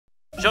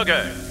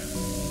sugar,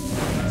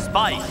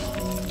 spice,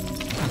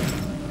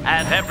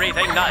 and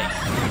everything nice.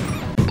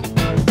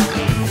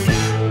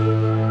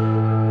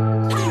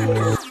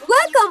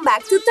 Welcome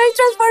back to Toy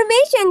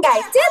Transformation,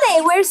 guys!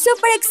 Today we're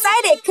super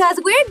excited because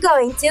we're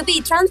going to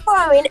be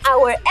transforming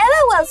our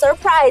L.O.L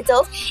surprise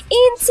dolls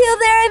into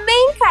their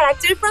main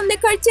character from the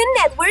Cartoon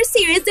Network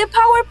series, the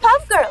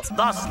Powerpuff Girls.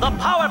 Thus, the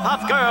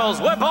Powerpuff Girls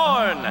were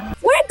born!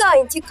 We're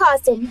going to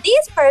costume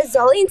this first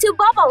doll into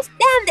Bubbles,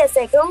 then the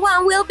second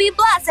one will be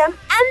Blossom,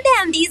 and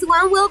then this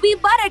one will be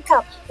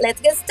Buttercup.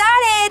 Let's get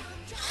started!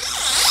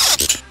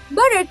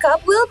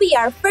 Buttercup will be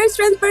our first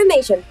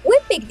transformation. We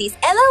picked this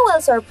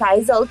L.O.L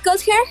surprise doll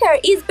because her hair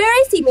is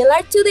very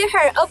similar to the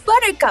hair of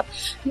Buttercup,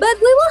 but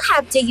we will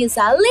have to use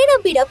a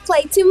little bit of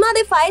clay to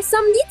modify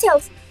some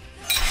details.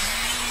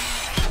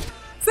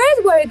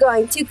 First, we're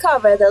going to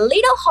cover the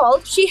little hole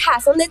she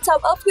has on the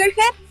top of her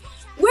head.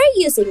 We're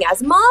using a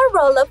small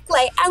roll of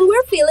clay and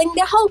we're filling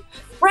the hole,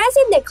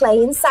 pressing the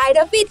clay inside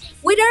of it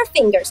with our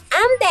fingers,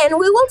 and then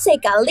we will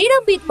take a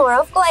little bit more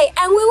of clay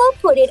and we will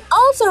put it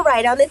also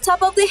right on the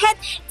top of the head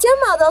to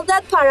model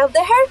that part of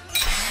the hair.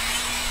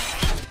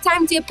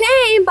 Time to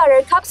paint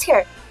Buttercup's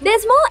hair. The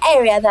small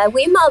area that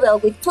we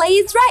modeled with clay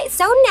is dry,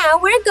 so now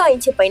we're going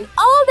to paint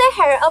all the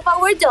hair of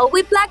our doll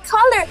with black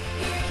color.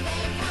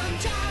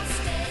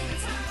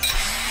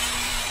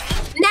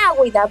 Now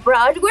with a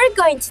brush, we're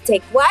going to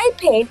take white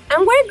paint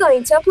and we're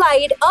going to apply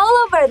it all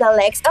over the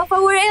legs of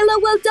our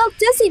L.O.L doll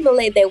to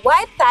simulate the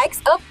white thighs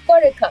of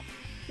Buttercup.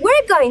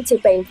 We're going to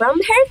paint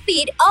from her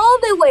feet all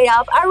the way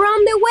up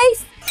around the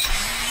waist.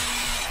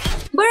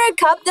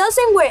 Buttercup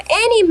doesn't wear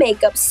any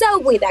makeup, so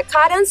with a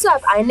cotton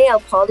swab and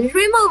nail polish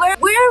remover,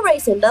 we're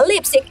erasing the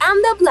lipstick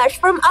and the blush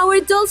from our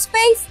doll's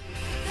face.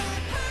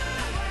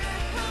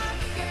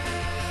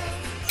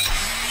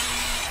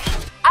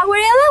 Our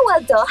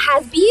L.O.L doll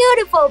has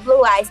beautiful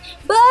blue eyes,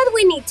 but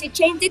we need to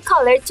change the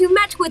color to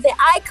match with the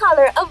eye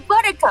color of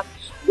Buttercup.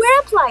 We're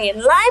applying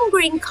lime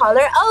green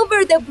color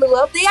over the blue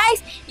of the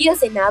eyes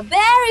using a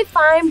very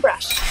fine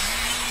brush.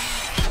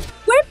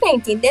 We're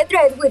painting the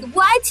dress with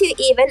white to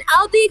even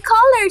out the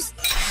colors.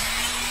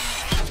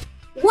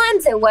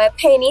 Once the white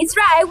paint is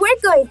dry,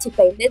 we're going to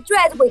paint the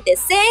dress with the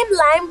same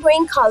lime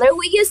green color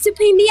we used to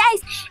paint the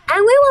eyes,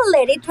 and we will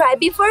let it dry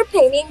before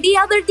painting the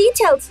other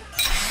details.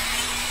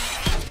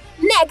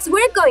 Next,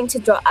 we're going to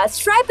draw a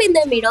stripe in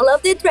the middle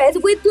of the dress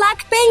with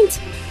black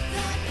paint.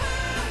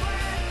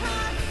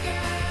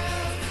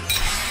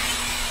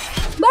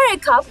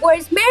 Buttercup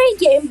wears Mary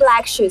Jane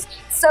black shoes,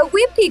 so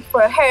we picked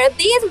for her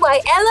these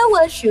white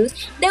L.O.L shoes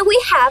that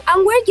we have,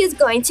 and we're just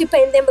going to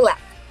paint them black.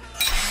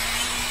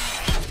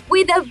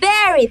 With a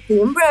very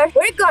thin brush,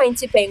 we're going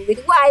to paint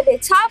with white the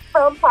top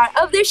front part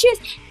of the shoes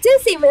to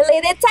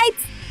simulate the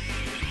tights.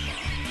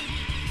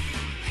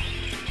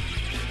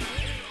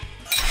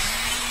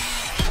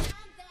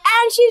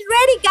 And she's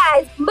ready,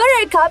 guys!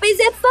 Buttercup is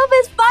a puff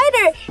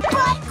spider!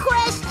 What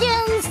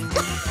questions?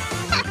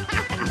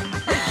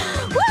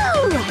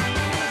 Woo!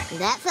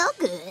 That felt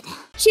good.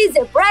 She's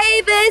the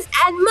bravest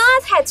and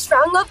most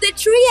headstrong of the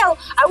trio.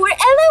 Our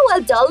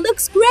L.O.L doll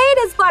looks great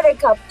as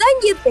Buttercup,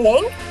 don't you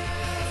think?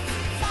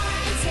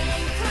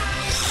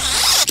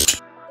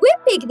 We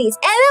picked this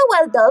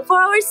L.O.L doll for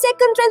our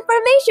second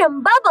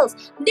transformation, Bubbles.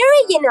 The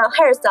original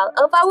hairstyle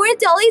of our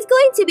doll is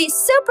going to be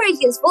super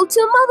useful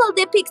to model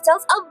the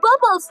pixels of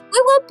Bubbles.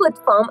 We will put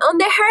foam on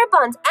the hair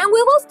buns and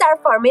we will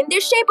start forming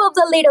the shape of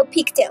the little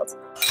pigtails.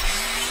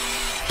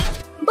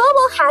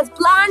 Bubble has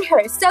blonde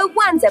hair, so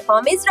once the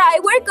foam is dry,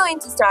 we're going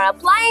to start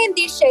applying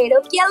this shade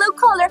of yellow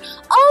color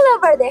all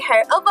over the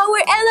hair of our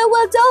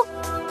L.O.L doll.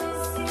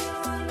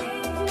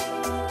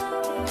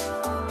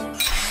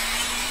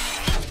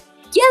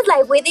 Just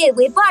like we did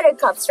with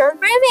Buttercup's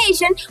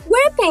transformation,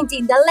 we're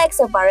painting the legs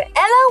of our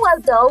L.O.L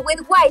doll with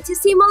white to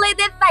simulate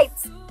the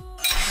thighs.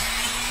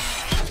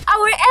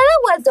 Our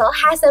L.O.L doll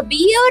has a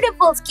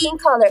beautiful skin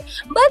color,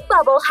 but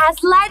Bubble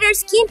has lighter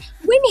skin.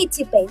 We need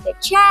to paint the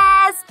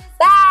chest,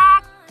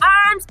 back,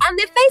 arms, and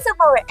the face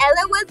of our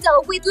L.O.L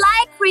doll with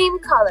light cream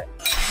color.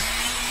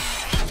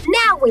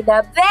 Now with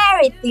a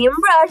very thin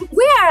brush,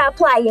 we are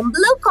applying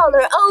blue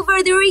color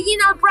over the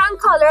original brown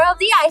color of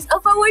the eyes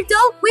of our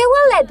doll. We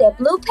will let the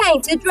blue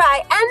paint to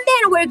dry, and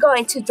then we're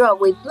going to draw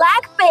with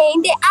black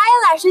paint the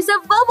eyelashes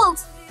of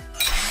Bubbles.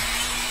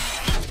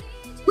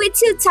 With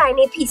two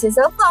tiny pieces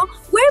of foam,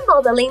 we're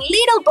modeling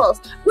little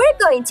balls. We're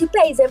going to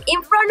place them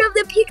in front of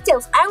the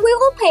pigtails, and we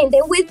will paint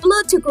them with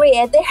blue to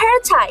create the hair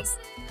ties.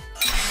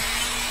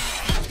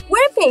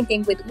 We're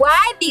painting with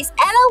white this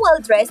L.O.L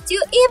dress to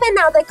even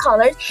out the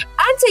colors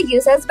and to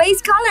use as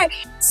base color.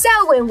 So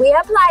when we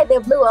apply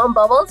the blue on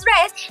Bubbles'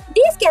 dress,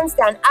 this can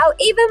stand out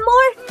even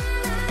more.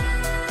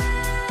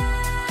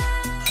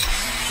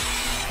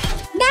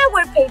 Now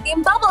we're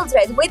painting Bubbles'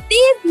 dress with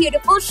this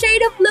beautiful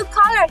shade of blue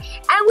color,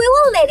 and we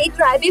will let it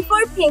dry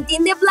before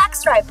painting the black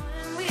stripe.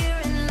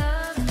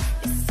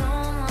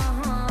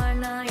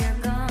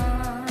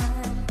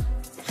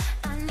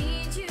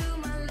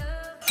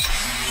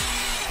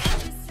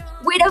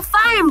 With a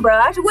fine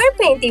brush, we're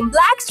painting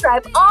black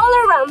stripe all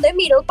around the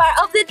middle part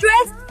of the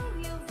dress.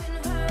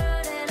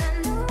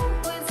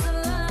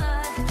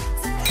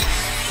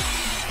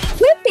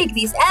 picked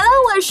these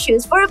L.O.L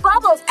shoes for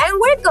Bubbles and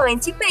we're going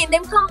to paint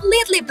them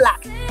completely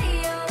black.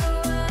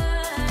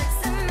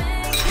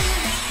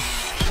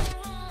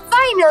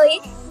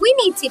 Finally, we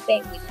need to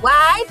paint with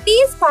white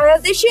this part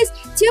of the shoes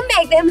to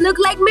make them look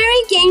like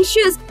Mary Jane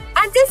shoes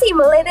and to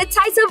simulate the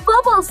ties of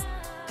Bubbles.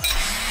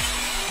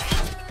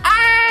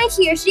 And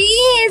here she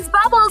is,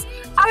 Bubbles!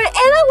 Our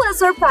L.O.L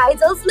surprise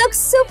dolls look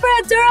super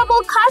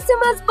adorable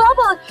customized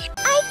Bubble.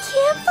 I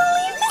can't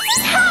believe this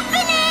is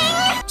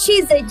happening!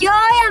 She's the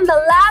joy and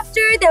the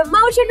laughter, the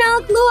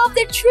emotional glue of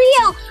the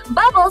trio.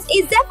 Bubbles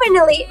is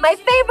definitely my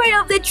favorite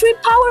of the three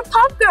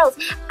Powerpuff Girls.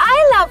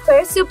 I love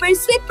her super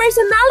sweet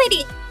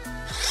personality.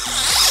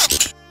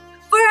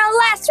 For our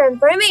last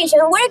transformation,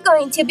 we're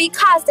going to be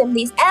custom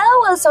this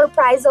L.O.L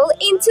surprise doll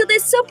into the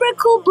super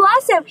cool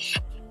Blossom.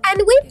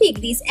 And we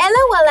picked these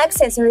L.O.L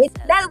accessories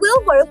that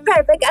will work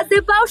perfect as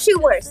the bow she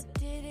wears.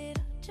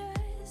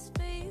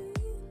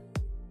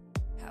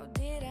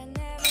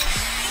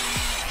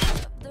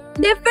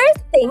 The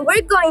first thing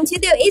we're going to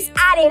do is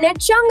add in a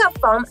chunk of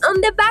foam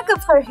on the back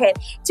of her head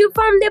to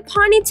form the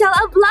ponytail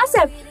of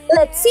Blossom.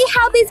 Let's see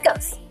how this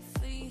goes.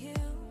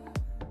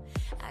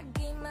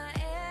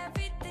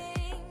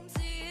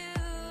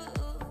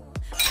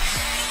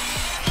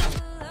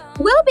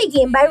 We'll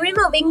begin by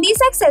removing this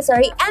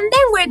accessory and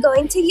then we're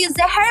going to use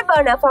the hair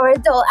bun of our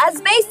doll as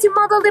base to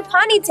model the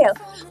ponytail.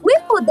 We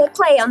put the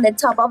clay on the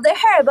top of the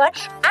hair bun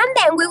and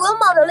then we will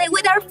model it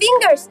with our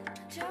fingers.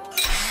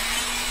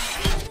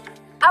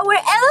 Our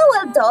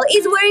L.O.L doll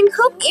is wearing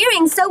hoop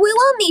earrings, so we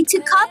will need to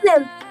cut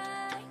them.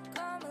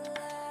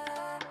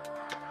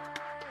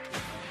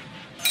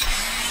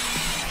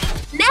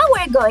 Now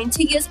we're going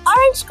to use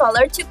orange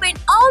color to paint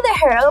all the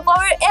hair of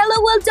our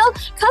L.O.L doll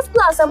because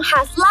Blossom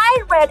has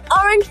light red,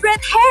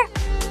 orange-red hair.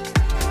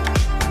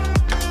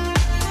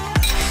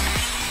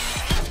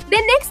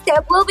 The next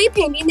step will be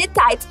painting the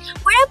tights.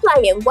 We're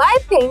applying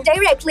white paint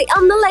directly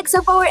on the legs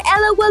of our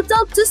L.O.L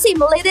doll to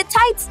simulate the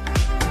tights.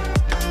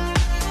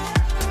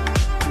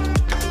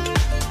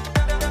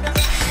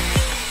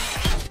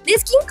 The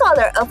skin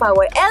color of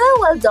our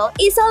L.O.L doll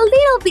is a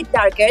little bit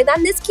darker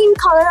than the skin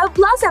color of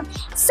Blossom,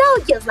 so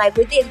just like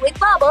we did with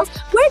Bubbles,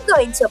 we're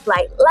going to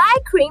apply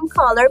light cream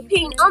color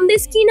paint on the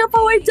skin of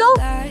our doll.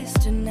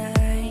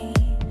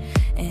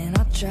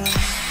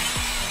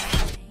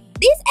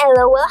 This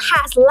L.O.L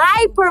has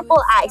light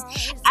purple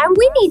eyes, and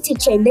we need to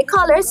change the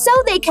color so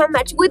they can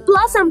match with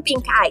Blossom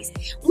pink eyes.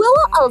 We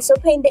will also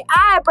paint the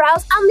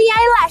eyebrows and the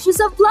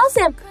eyelashes of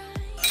Blossom.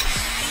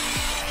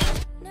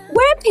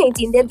 We're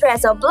painting the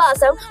dress of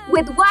Blossom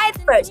with white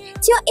first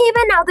to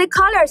even out the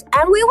colors,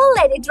 and we will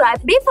let it dry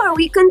before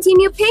we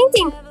continue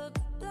painting.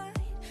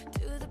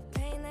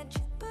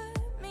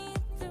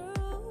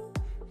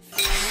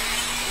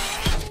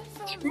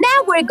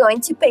 Now we're going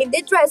to paint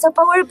the dress of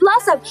our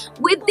Blossom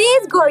with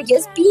this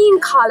gorgeous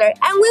pink color,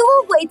 and we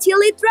will wait till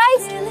it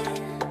dries.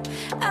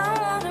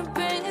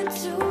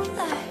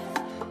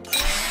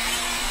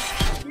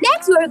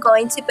 Next, we're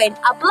going to paint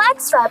a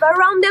black stripe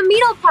around the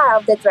middle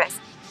part of the dress.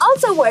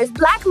 Also wears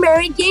black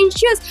Mary Jane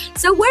shoes,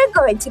 so we're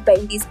going to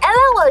paint these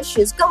L.O.L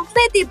shoes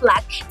completely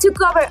black to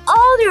cover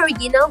all the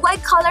original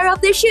white color of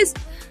the shoes.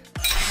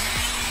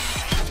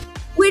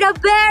 With a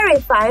very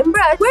fine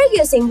brush, we're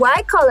using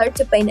white color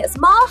to paint a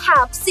small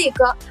half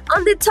circle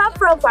on the top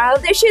front part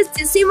of the shoes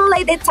to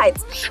simulate the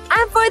tights.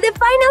 And for the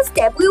final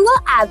step, we will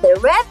add the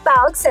red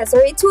bow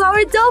accessory to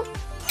our doll.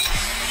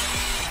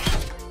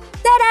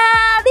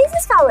 Ta-da! This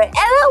is how our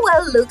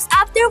L.O.L looks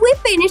after we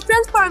finish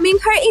transforming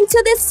her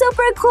into the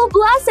super cool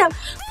Blossom.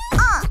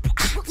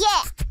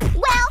 Yeah.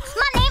 Well,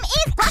 my name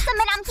is Blossom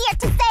and I'm here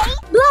to say...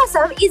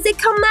 Blossom is the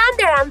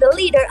commander and the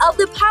leader of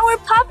the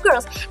Powerpuff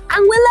Girls,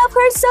 and we love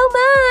her so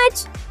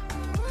much!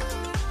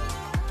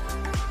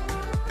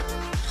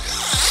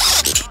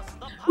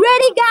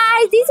 Ready,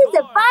 guys? This is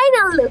the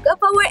final look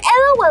of our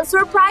L.O.L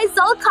surprise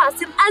doll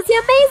costume as the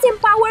amazing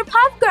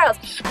Powerpuff Girls.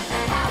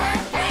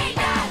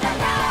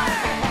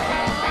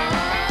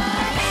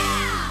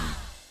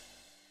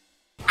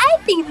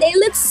 I think they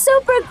look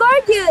super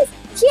gorgeous!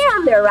 Here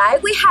on the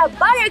right, we have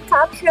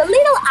ButterCup. Her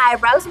little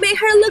eyebrows make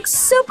her look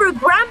super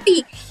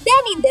grumpy.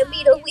 Then in the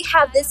middle, we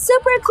have the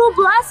super cool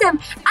Blossom.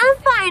 And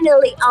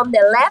finally, on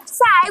the left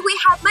side, we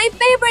have my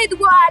favorite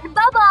one,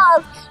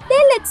 Bubbles.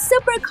 They look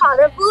super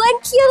colorful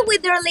and cute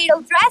with their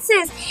little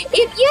dresses.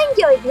 If you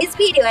enjoyed this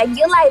video and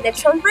you like the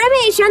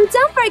transformation,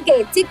 don't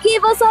forget to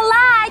give us a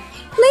like.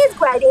 Please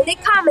write in the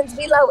comments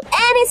below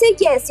any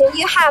suggestion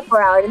you have for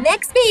our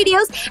next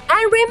videos,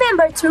 and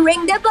remember to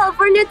ring the bell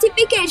for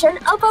notification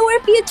of our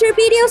future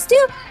videos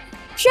too.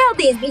 Share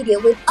this video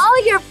with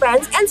all your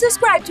friends and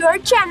subscribe to our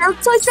channel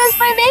Toys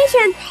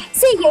Transformation.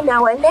 See you in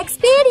our next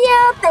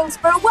video. Thanks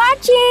for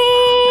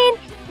watching.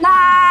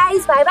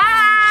 Guys, bye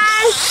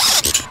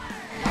bye.